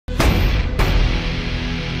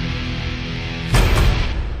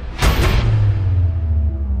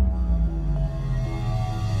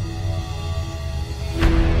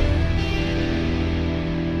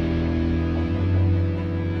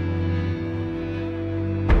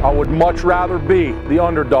I would much rather be the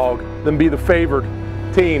underdog than be the favored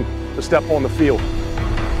team to step on the field.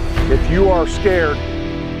 If you are scared,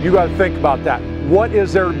 you got to think about that. What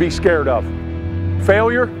is there to be scared of?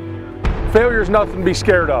 Failure? Failure is nothing to be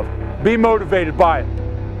scared of. Be motivated by it.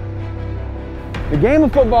 The game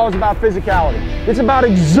of football is about physicality. It's about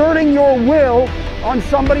exerting your will on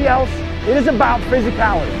somebody else. It is about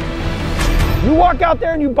physicality. You walk out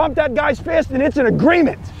there and you bump that guy's fist, and it's an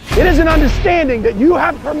agreement. It is an understanding that you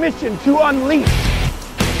have permission to unleash.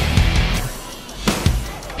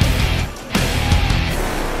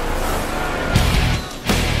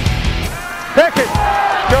 Pick it!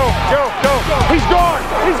 Go, go, go! He's gone!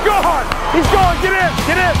 He's gone! He's gone! Get in!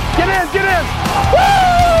 Get in! Get in! Get in!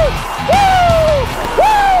 Woo! Woo!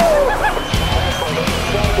 Woo!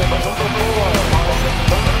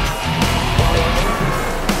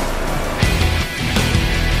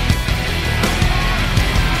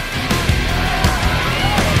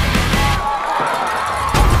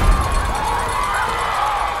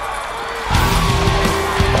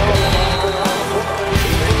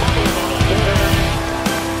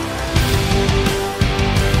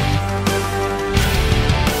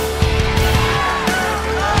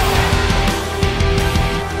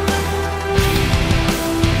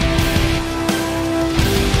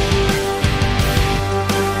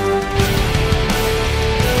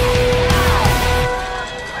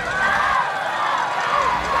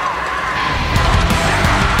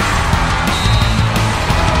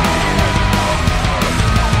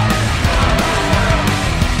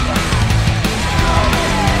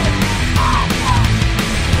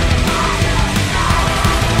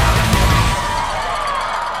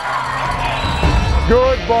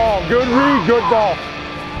 Good ball, good read, good ball.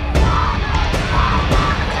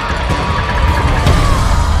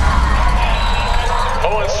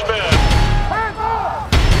 Owen Smith.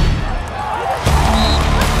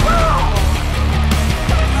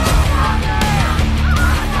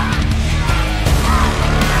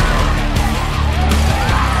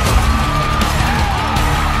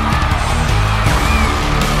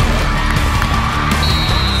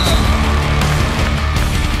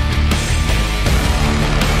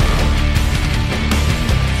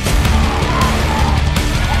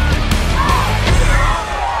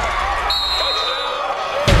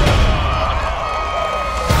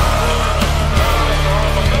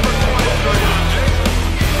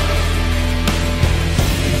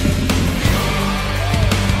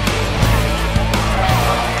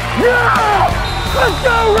 Let's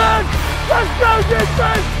go, Red! Let's go,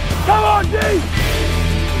 defense! Come on, D!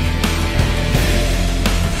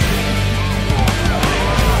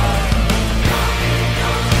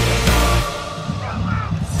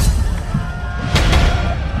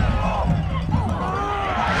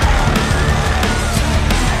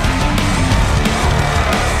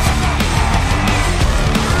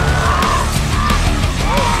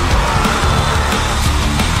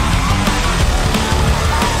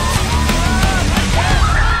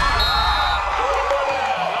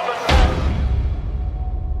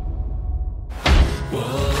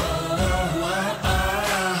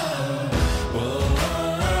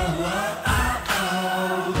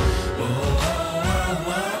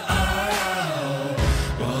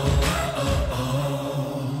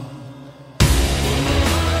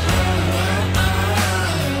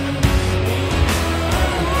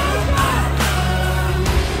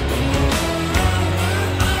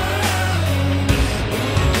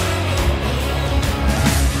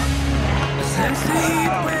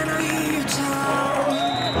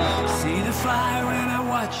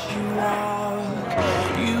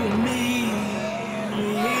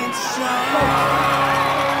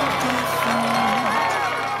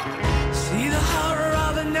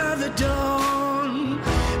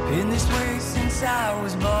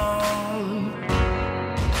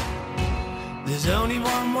 There's only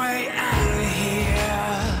one way out of here.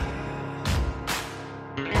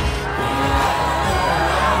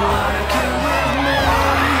 Come with me.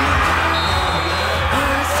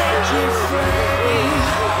 I'll set you free.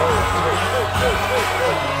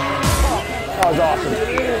 That was awesome.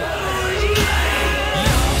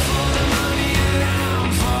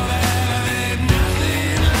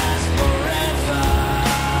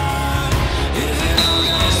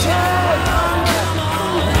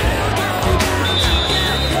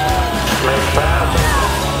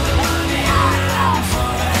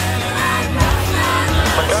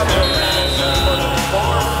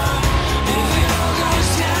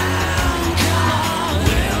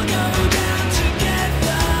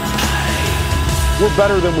 We're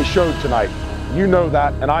better than we showed tonight. You know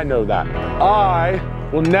that, and I know that. I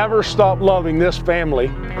will never stop loving this family,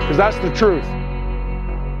 because that's the truth.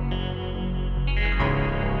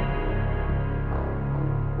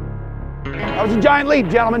 That was a giant leap,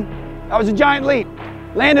 gentlemen. That was a giant leap.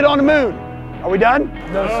 Landed on the moon. Are we done?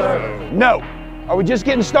 No, sir. No. Are we just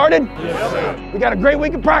getting started? Yes, sir. We got a great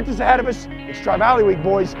week of practice ahead of us. It's Tri-Valley Week,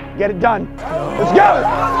 boys. Get it done. Let's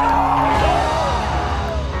go.